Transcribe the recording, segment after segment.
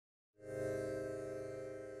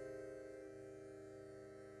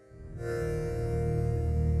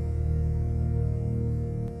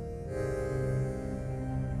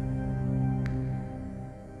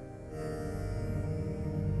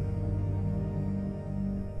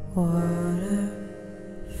Water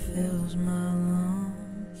fills my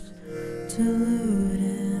lungs,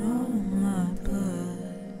 diluting all my blood,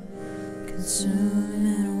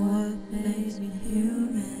 consuming what makes me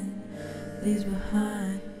human, leaves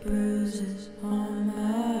behind bruises on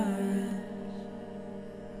my wrist.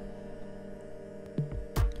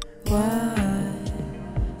 Why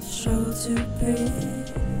struggle to breathe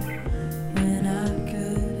when I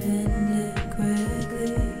could end it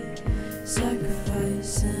quickly,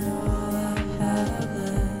 sacrificing all I have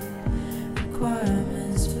left,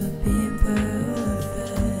 requirements for being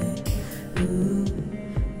perfect. Who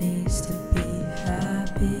needs to be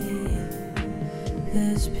happy?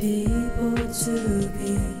 There's people to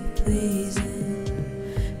be pleasing,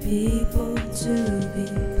 people to be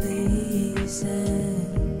pleasing.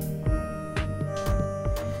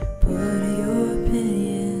 Put your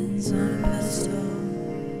opinions on a pedestal,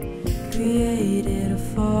 created a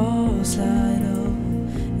false idol,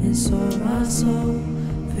 and sold my soul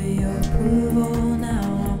for your approval. Now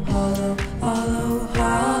I'm hollow, hollow,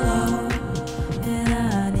 hollow, and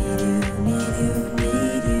I need you, need you,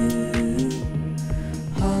 need you.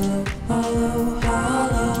 Hollow, hollow,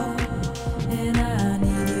 hollow, and I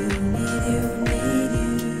need you, need you, need you.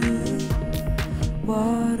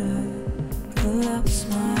 Water collapsed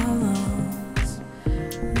my lungs,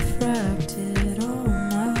 refracted all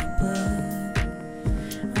my blood.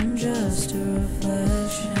 I'm just a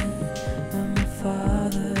reflection of my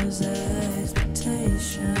father's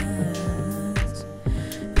expectations,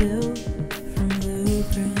 built from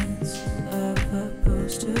blueprints of a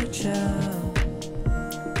poster child.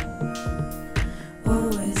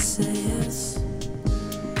 Always say yes,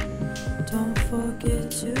 don't forget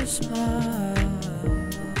to smile.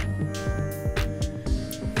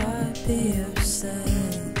 Why be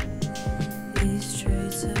upset? These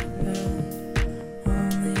traits have brought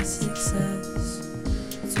only success.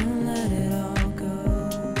 Don't let it all go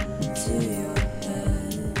to your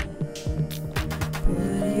head.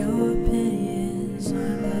 Put your opinions on a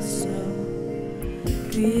pedestal,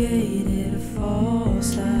 created a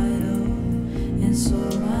false idol, and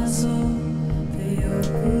sold my soul for your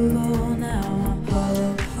approval. Now I'm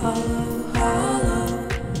hollow, hollow, hollow,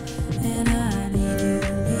 and I need you,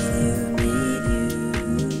 need you, need you.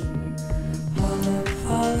 Hollow,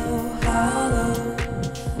 hollow, hollow,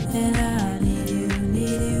 and I need you,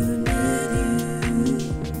 need you, need you.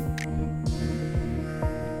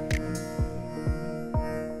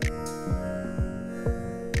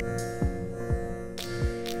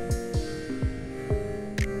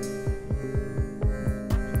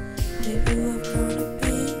 Baby, we're gonna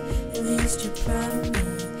be, at least you're proud of me.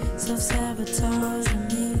 Self-sabotage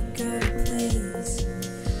and Mycah.